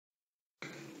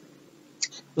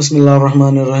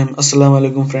Bismillahirrahmanirrahim. Assalamu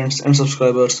alaikum friends and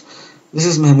subscribers. This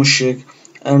is Mahmoud Sheikh,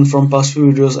 and from past few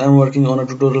videos I am working on a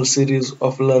tutorial series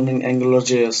of learning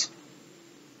AngularJS.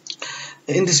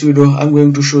 In this video I am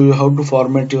going to show you how to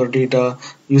format your data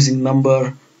using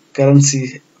number,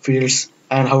 currency fields,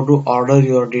 and how to order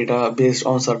your data based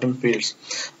on certain fields.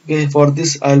 Okay, for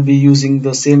this I will be using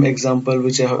the same example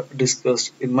which I have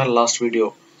discussed in my last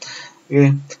video.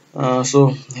 Okay,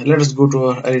 so let us go to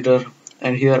our editor,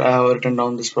 and here I have written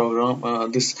down this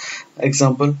program, this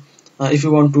example. If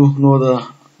you want to know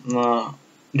the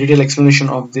detailed explanation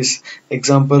of this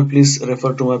example, please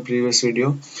refer to my previous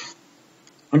video.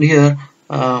 And here,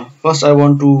 first I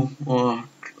want to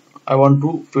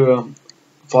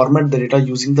format the data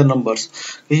using the numbers.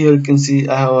 Here you can see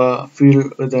I have a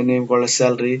field with a name called as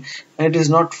salary, and it is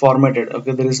not formatted.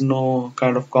 Okay, there is no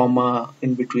kind of comma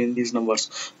in between these numbers.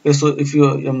 Okay, so if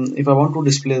I want to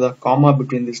display the comma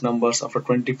between these numbers after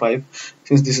 25,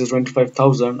 since this is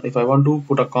 25,000, if I want to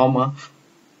put a comma,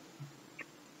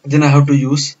 then I have to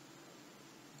use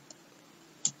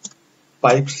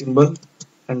pipe symbol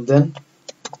and then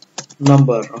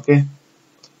number. Okay,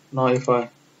 now if I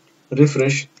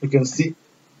refresh, you can see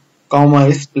comma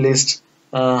is placed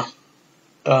to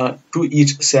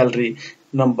each salary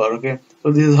number. Okay,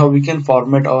 so this is how we can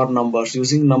format our numbers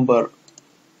using number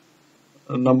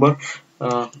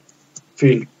uh,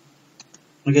 field.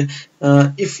 Okay,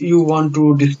 if you want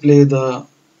to display the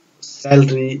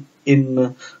salary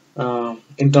in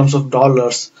terms of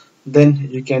dollars, then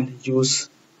you can use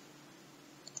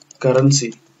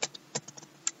currency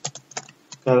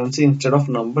instead of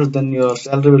numbers. Then your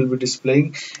salary will be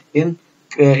displaying in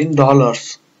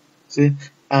dollars. See,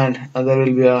 and there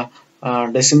will be a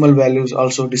decimal values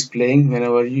also displaying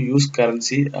whenever you use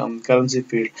currency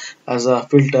field as a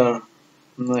filter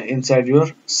inside your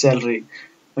salary.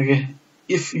 Okay,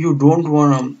 if you don't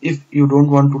want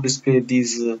to display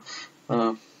these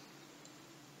uh,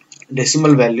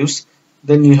 decimal values,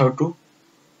 then you have to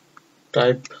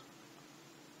type,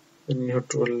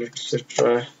 let's say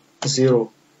try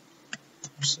 0.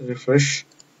 Let's refresh.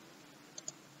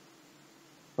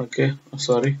 Okay,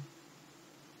 sorry,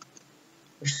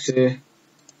 let's say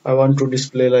I want to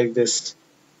display like this: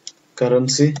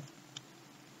 currency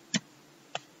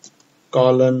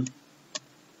colon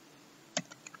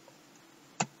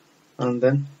and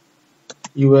then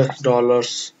US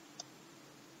dollars.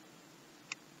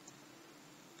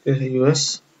 Okay,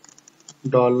 US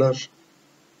dollar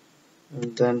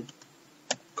and then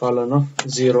colon of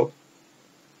 0.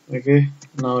 Okay,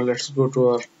 now let's go to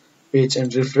our page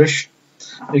and refresh.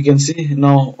 You can see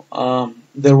now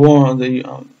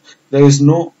there is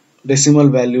no decimal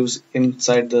values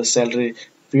inside the salary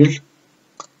field.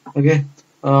 Okay,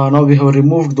 now we have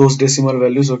removed those decimal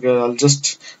values. Okay, I'll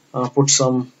just put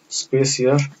some space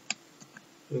here,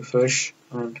 refresh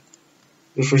and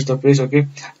refresh the page. Okay,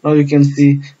 now you can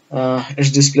see it's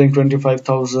displaying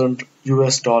 25,000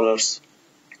 US dollars.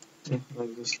 Okay,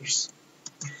 like this. Let's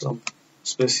put some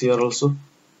space here also.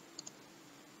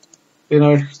 Okay,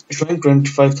 now it's showing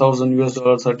 25,000 US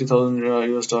dollars, 30,000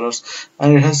 US dollars,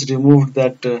 and it has removed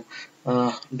that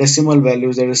decimal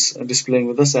values that is displaying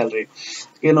with the salary.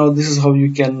 Okay, now this is how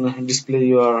you can display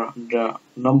your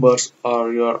numbers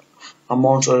or your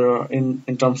amounts or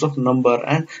in terms of number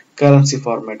and currency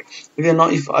format. Okay, now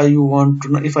if I want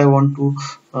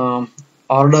to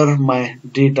order my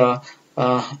data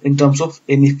in terms of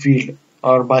any field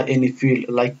or by any field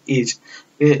like age.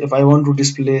 Okay, if I want to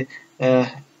display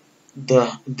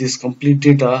this complete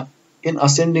data in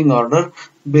ascending order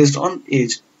based on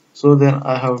age, so then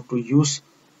I have to use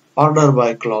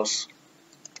orderBy clause.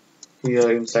 Here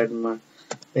inside my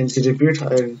ng repeat,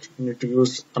 I need to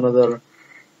use another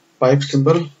pipe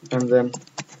symbol and then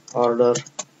order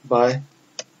by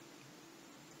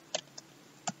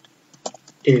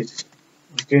age.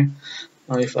 Okay,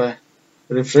 now if I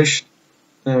refresh,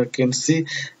 you can see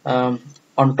on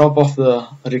top of the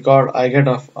record I get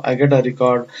a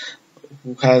record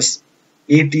who has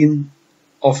 18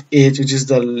 of age, which is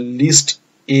the least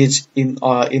age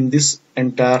in this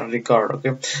entire record.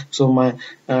 Okay, so my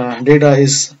data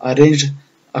is arranged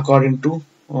according to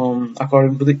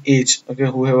the age. Okay,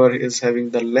 whoever is having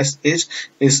the less age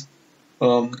is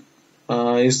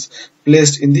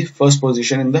placed in the first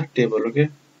position in the table. Okay,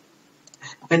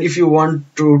 and if you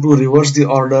want to reverse the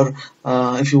order,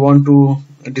 if you want to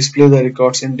display the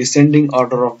records in descending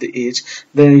order of the age,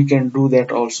 then you can do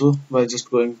that also by just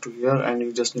going to here, and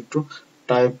you just need to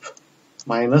type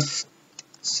minus,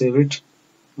 save it,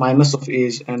 minus of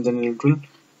age, and then it will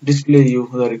display you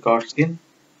the records in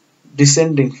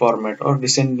descending format or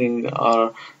descending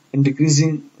or in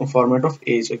decreasing format of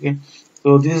age. Okay,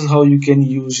 So this is how you can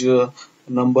use your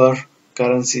number,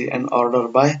 currency, and order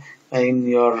by in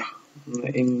your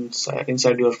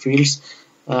inside your fields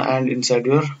and inside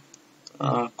your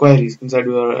queries, inside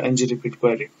your ng repeat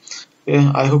query.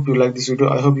 Yeah, I hope you like this video.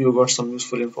 I hope you got some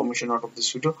useful information out of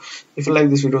this video. If you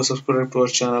like this video, subscribe to our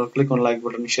channel, click on like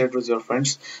button, share it with your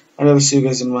friends, and I will see you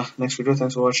guys in my next video.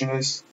 Thanks for watching, guys.